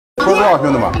实话，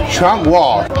兄弟们，全国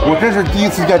啊，我真是第一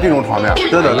次见这种场面，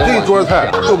真的，这桌菜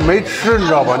就没吃，你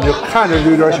知道吧？你就看着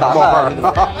就有点想冒汗。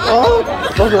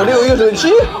左手6，右手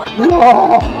7。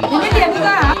哇！你们点这个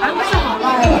还不是好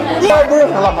辣呀？那不是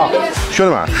很辣。兄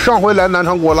弟们，上回来南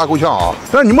昌给我拉够呛啊，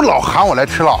但是你们老喊我来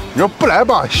吃辣，你说不来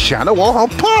吧，显得我好像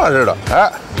胖了似的。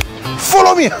哎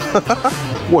，follow me！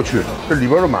 我去，这里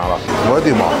边都满了，我的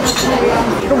妈，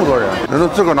这么多人，人都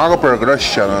自个拿个本搁这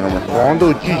写呢，他们黄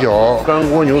豆鸡脚、干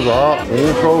锅牛杂、红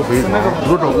烧肥肠、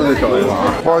卤肘子的小一碗、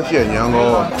花蟹年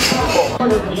糕。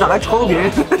咋来抄别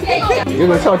人？有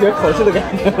种上学考试的感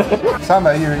觉。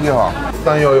311号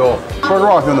311。说实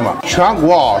话，兄弟们，全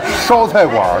国啊烧菜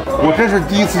馆，我真是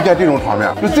第一次见这种场面。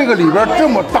就这个里边这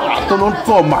么大都能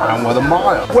坐满，我的妈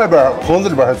呀！外边棚子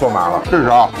里边还坐满了。这是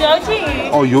啥？油浸鱼。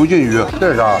哦，油浸鱼。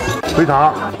这是啥？肥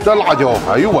肠。这辣椒，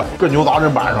哎呦我，这牛杂真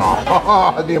满上，哈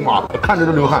哈，我的妈，看着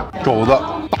都流汗。肘子，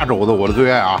大肘子，我的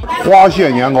最爱啊！花蟹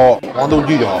年糕、黄豆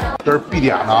鸡脚，这是必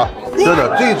点的。真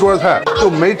的，这桌菜就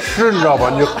没吃，你知道吧？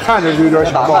你就看着就有点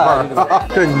想冒汗。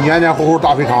这黏黏糊糊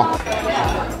大肥肠，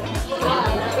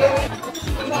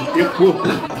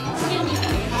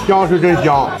香是真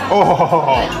香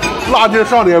哦，辣劲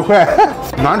上的也快。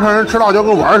南昌人吃辣椒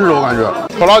跟玩似的，我感觉。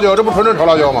炒辣椒，这不纯正炒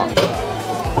辣椒吗？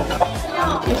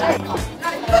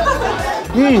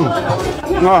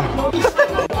啊，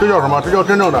这叫什么？这叫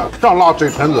真正的上辣嘴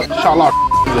唇子，下辣。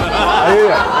哎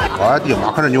呀，我的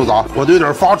妈！看这牛杂，我都有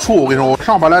点发怵。我跟你说，我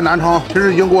上班来南昌，其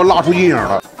实已经给我辣出阴影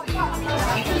了。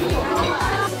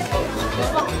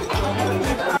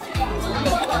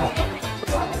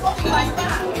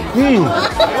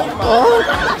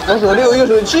左手6，右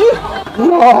手7。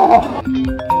哇！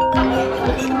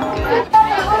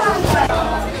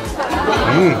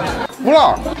不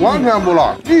辣，完全不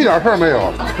辣，一点事儿没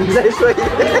有。你再说一遍。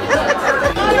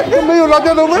这没有辣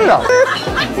椒的味啊！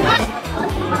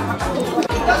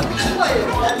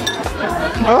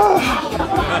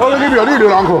我给你表弟留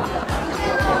2口。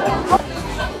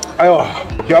哎呦，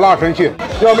解辣神器，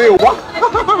要没有我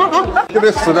就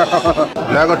得死这。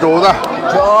来个肘子，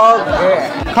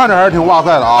看着还是挺哇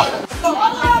塞的啊。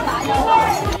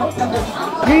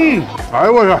哎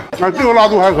呦我去，哎，这个辣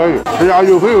度还可以，哎呀，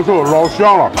有肥有瘦，老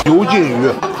香了。油浸鱼，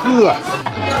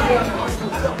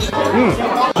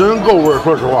真够味儿，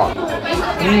说实话。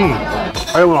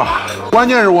哎呦妈！关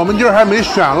键是我们今儿还没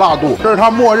选辣度，这是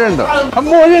他默认的，他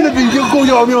默认的就已经够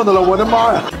要命的了，我的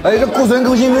妈呀！哎，这库存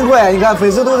更新真快，你看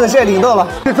粉丝都在晒领到了。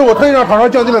这次我特意让厂商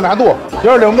降低了难度，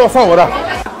要是领不到算我的，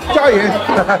加饮。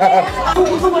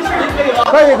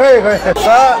可以。3、2、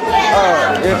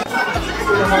1。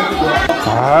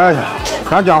哎呀，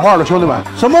咱讲话了，兄弟们，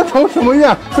什么仇什么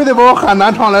怨，非得把我喊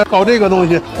南昌来搞这个东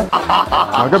西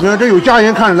啊！这平时真有家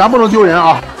人看着，咱不能丢人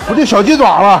啊！我这小鸡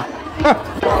爪了，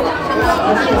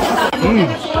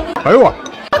哎呦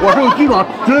我这个鸡爪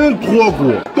真脱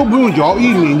骨，都不用嚼，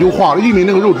一抿就化了，一抿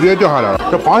那个肉直接掉下来了。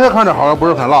这螃蟹看着好像不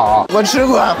是很辣啊，我吃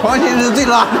过，螃蟹是最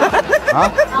辣。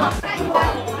啊？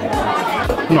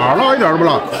哪儿辣？一点都不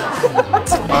辣，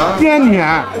鲜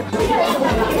甜。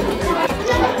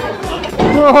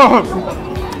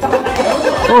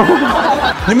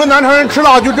你们南昌人吃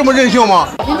辣就这么任性吗？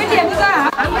你们点这个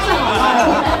还不是好辣呀？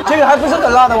这个还不是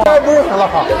很辣的吗？不是很辣。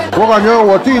我感觉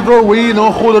我这一桌唯一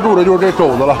能 hold 得住的就是这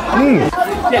肘子了。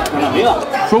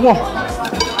收工。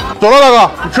走了，大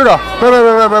哥，你吃着。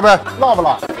拜。辣不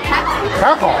辣？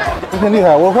还好，你挺厉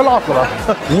害，我快辣死了。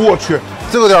我去，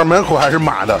这个点门口还是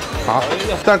满的啊！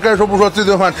但该说不说，这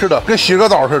顿饭吃的跟洗个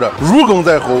澡似的，如鲠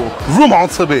在喉，如芒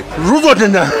刺背，如坐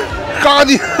针毡，嘎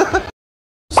的。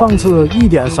上次1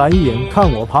点3亿人看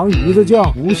我旁鱼子酱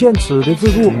无限吃的自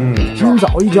助，今找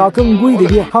一家更贵的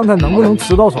店，看看能不能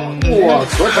吃到手。哇，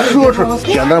奢侈，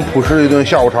简单朴实的一顿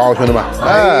下午茶，兄弟们。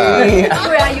哎，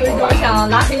突然有一种想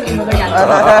拉黑你们的感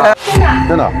觉。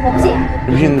真的，我不信。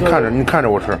不信你看着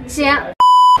我吃。行。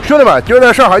兄弟们，今儿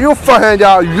在上海又发现一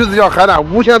家鱼子酱海胆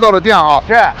无间道的店啊！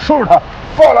是，收拾它，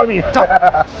爆了你！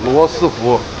罗斯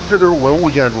福，这都是文物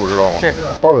建筑，知道吗？是。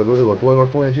800多这个多一根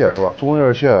松叶蟹是吧？松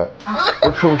叶蟹我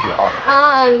吃不起啊。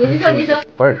啊，您说。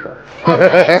不爱吃。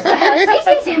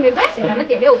行，没关系，咱们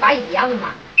点680一样的嘛。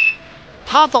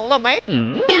他走了没？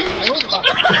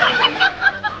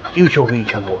又消费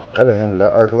1000多，海胆来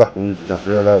20个，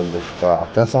直接来50个啊！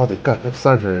咱仨得干这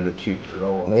30人的体，知道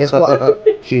吗？没错。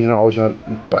心情让我选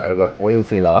100个，我又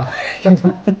醉了啊！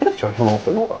小熊老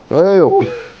粉，哎呦，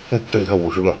再怼他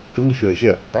50个，蒸雪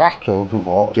蟹，蒜蓉吞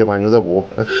刨，铁板牛仔骨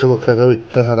，10个开胃，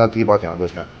看看咱第一把点多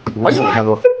少钱？5000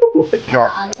多。小，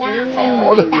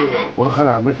我的海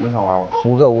胆没上完，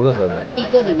五个盒子，一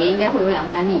个里面应该会有2、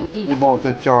3粒。你帮我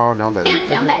再加200粒。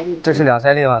200粒。这是2、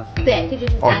3粒吗？对，这就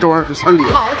是。哦，这玩意儿是3粒。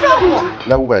好家伙！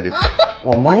来500粒。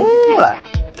我懵了。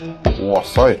哇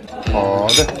塞，好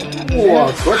的。哇，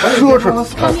奢侈。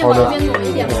哎，好的。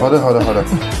好的。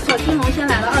小青龙先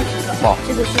来了20个。好，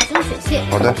这个是深水蟹。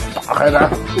好的，大海胆。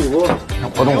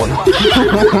活动。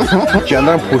简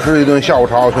单朴实的一顿下午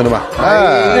茶，兄弟们。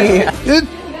哎，你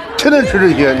天天吃这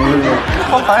些，你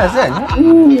好凡尔赛，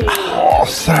哇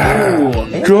塞，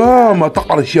这么大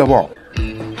的蟹棒，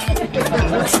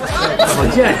好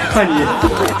贱啊你！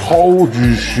超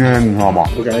级鲜，你知道吗？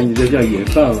我感觉你这叫引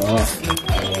饭了啊！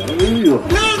哎呦，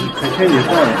还开引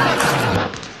饭了！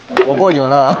我过瘾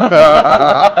了。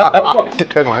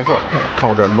开个玩笑，看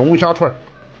我这龙虾串。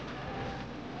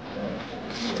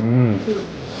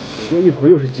这一会儿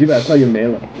又是几百块就没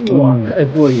了，哇，太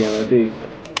过瘾了这个！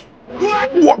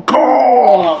我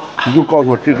靠！你就告诉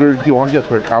我这根帝王蟹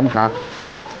腿馋不馋？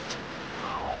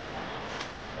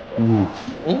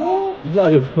一下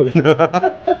就出来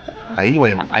了。哎呦我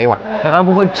的妈！哎呦我！还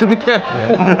不会吃个片。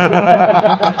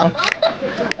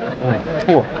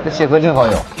不，这蟹壳真好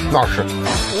咬。那是。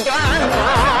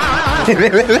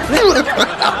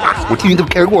我听你都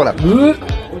开过了。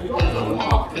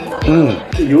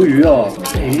这鱿鱼啊，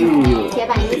哎呦，铁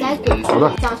板牛仔骨，好的，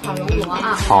酱炒龙螺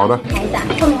啊，好的，海胆，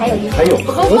后面还有一个，还有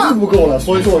不够盒子放。不够了，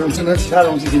所以说我只能其他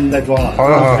东西给你再装了。好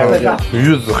的，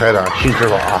鱼子海胆新吃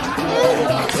法啊！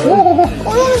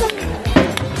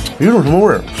有一种什么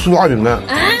味儿？苏打饼干，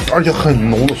而且很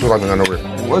浓的苏打饼干的味儿。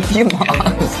我的妈！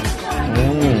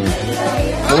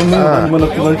你们不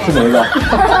能吃没了。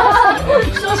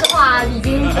说实话，已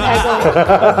经不太够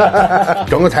了。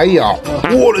整个才艺啊，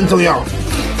无论怎样。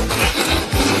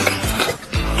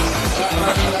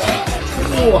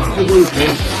哇，这都是谁？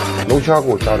龙虾给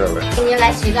我加点呗，给您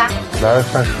来10个，来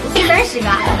30个。 30个，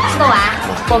吃得完。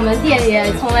我们店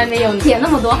里从来没有点那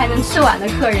么多还能吃完的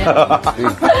客人。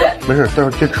没事，待会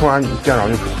儿先吃完，店长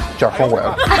就加双拐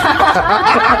了。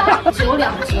只有2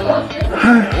只了，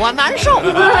我难受。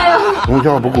哎呦，龙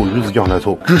虾不够，鱼子酱来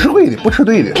凑，只吃贵的，不吃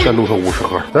对的，再弄上50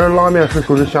盒。但是拉面是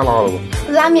说是现拉的不？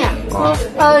拉面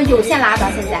有现拉的，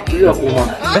现在热乎吗？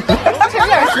趁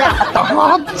热吃。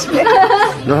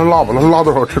让他拉吧，让他拉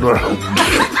多少吃多少。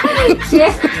行。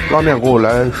拉面给我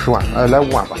来10碗，哎，来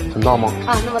5碗吧，很大吗？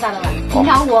啊，那么大的碗，平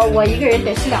常我一个人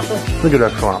得吃2顿。那就来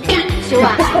10碗。10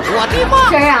碗。我的妈！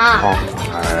这样啊。好。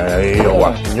哎呦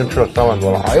我，已经吃了3碗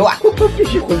多了。哎呦我，必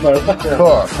须回本了。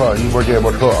撤，一波接一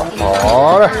波撤。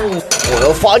好嘞，我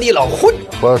要发力了，混！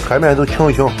把台面都清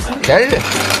一清。天日，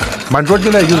满桌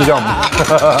进来鱼子酱。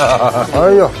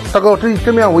哎呀，大哥，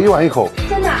这面我1碗1口。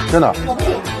真的？真的。我不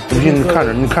信。你不信？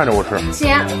你看着我吃。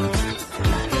行。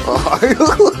哎呦。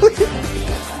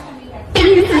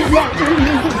鱼子酱。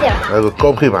来个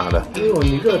高配版的。哎呦，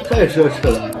你这太奢侈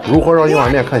了。如何让一碗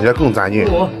面看起来更干净？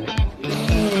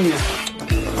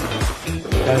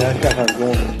大家下饭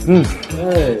中。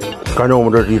感觉我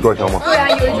们这是一桌香吗？突然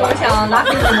有一种想拉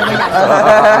黑你们的感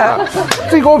觉。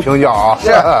最高评价啊！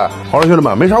是。好了，兄弟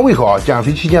们，没啥胃口啊，减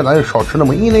肥期间咱就少吃那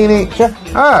么1类。是。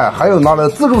哎，还有哪的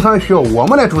自助餐需要我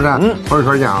们来出餐？朋友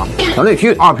圈见啊！评论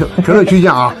区啊，评论区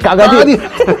见啊！嘎嘎地。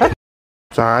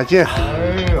再见。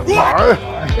哎，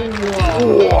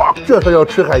哇，这才叫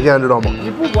吃海鲜，知道吗？你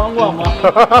不管管吗？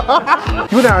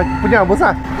有点不见不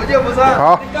散。不见不散。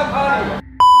好。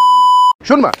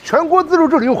兄弟们，全国自助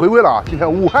之旅又回归了啊！今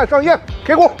天武汉上宴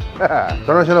开锅。咱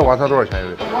这现在晚餐多少钱一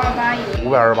位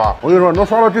？528。我跟你说，能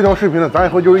刷到这条视频的，咱以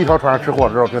后就是一条船上吃货，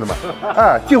知道兄弟们？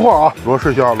哎，进货啊！罗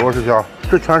氏虾，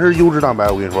这全是优质蛋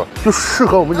白，我跟你说，就适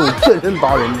合我们这种健身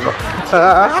达人，你知道？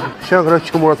先搁这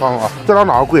清波汤啊，这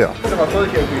哪个贵啊？这把梭子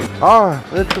蟹贵啊，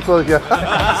吃梭子蟹。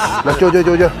来，叫，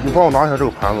你帮我拿一下这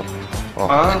个盘子。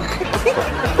啊。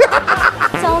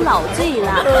遭老罪了。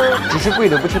只吃贵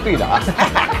的，不吃对的啊。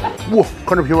哇，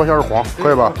看这皮包虾是黄，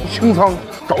可以吧？清仓，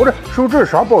找着，师傅这是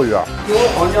啥鲍鱼啊？有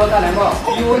黄椒大连鲍，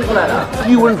低温出来的。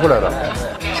低温出来的，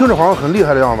听着好像很厉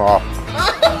害的样子啊。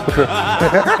不吃。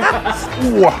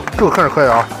哇，这个看着可以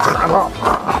啊，看它，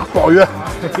鲍鱼。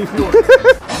你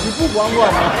不管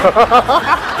管吗？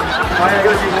哎呀，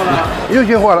又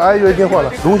进货了。又进货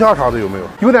了。龙虾啥的有没有？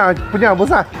有点不见不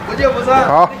散。不见不散。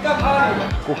好，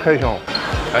给我开箱。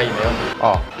可以，没问题。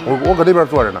啊，我搁这边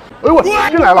坐着呢。哎呦我，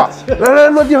真来了！来，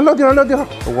落地上。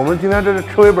我们今天这是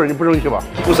吃回本，你不生气吧？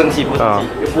不生气，不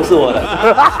是我的。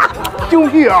精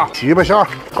辟啊！西北虾、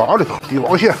咖喱头、帝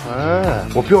王蟹。哎，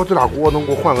我不要这俩锅，能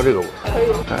给我换个这个不？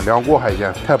哎，2锅海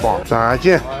鲜，太棒了！再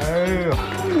见。哎呀，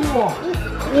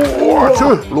我去，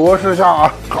罗氏虾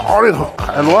啊，咖喱头、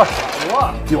海螺、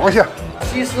帝王蟹。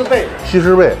西施贝，西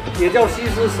施贝也叫西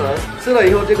施神，吃了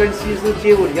以后就跟西施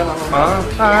接吻一样的。啊！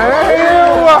哎呦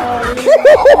我！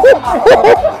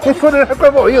你说这还怪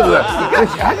不好意思的。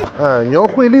哎，你要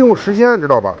会利用时间，知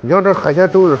道吧？你像这海鲜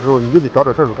粥的时候，你就得找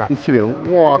点事儿干。你起灵，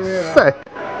哇塞！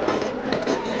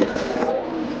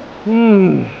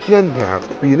鲜甜，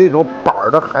比那种板儿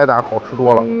的海胆好吃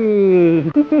多了。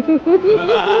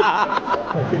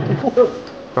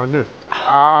张震，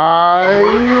哎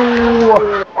呦我，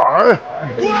哎，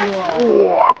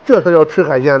哇，这才叫吃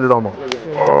海鲜，知道吗？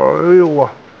哎呦我，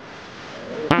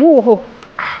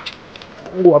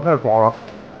我太爽了，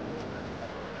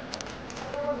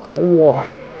哇，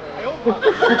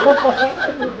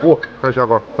哇，看下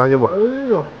高，担心不？哎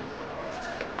呦，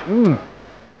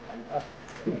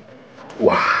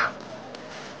哇，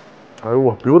哎呦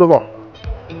我 beautiful。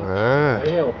哎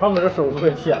呀，我胖哥这手都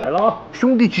起来了啊！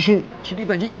兄弟齐心，其利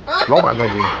断金，老板断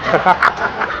金。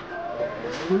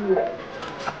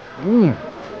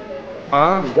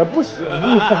啊，你这不行。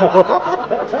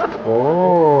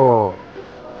哦，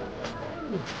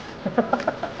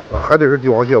还得是帝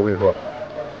王蟹，我跟你说。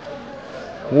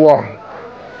哇，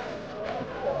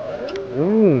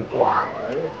哇，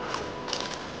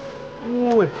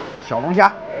小龙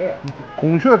虾，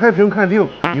孔雀开屏看定，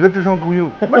你的智商够硬，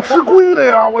我吃贵了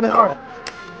呀！我的天，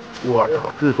我操！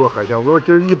这说海鲜，我说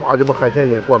今儿一把就把海鲜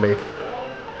瘾过没。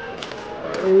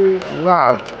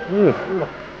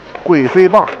贵妃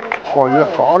棒，鲍鱼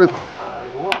好的。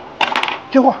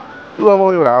结果噩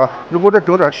梦又来了，你给我再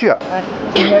整点蟹。哎，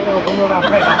今天这个工作量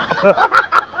太大。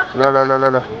来，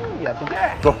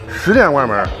走，10点关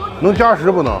门，能加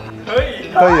时不能？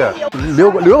可以，留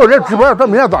个人直播到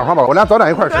明天早上吧，我俩早点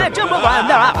一块吃。这不管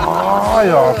点了。哎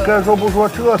呀，该说不说，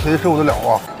这谁受得了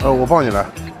啊？我放进来，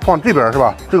放这边是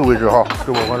吧？这个位置哈，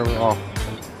这我放这边啊。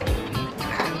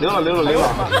溜了。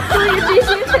终于追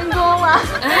星成功了！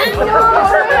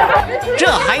这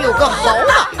还有个好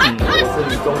呢。是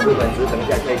你忠实粉丝，等一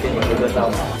下可以跟你合个照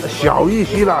吗？小玉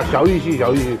溪了，小玉溪，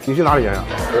你是哪里人呀？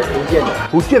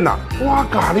我福建的。哇，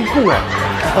咖喱贡哎！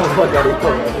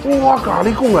哇，咖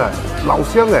喱贡哎，老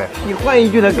香哎！你换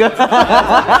一句的歌。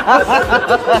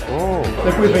哦，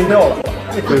这贵妃掉了，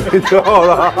贵妃掉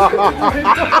了。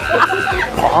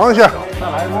螃蟹。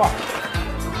再来一锅。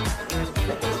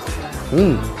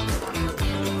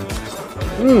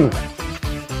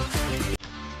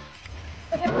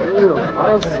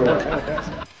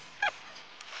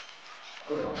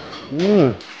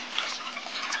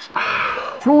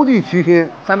兄弟齐心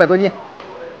，300多斤。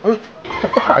哎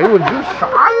呦，你这啥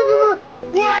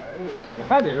呀？你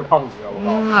还得是胖哥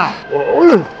吧？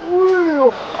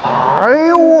哎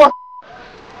呦我，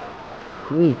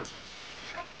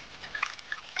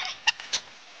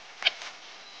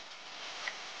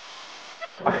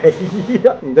哎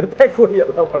呀，你这太过瘾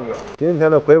了，胖哥！今天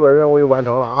的回本任务又完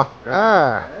成了啊！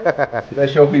哎，在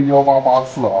小黑椒88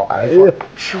次啊！哎呀，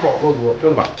吃饱喝足，兄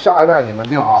弟们，下一站你们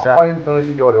定啊！欢迎登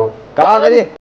机交流，感恩。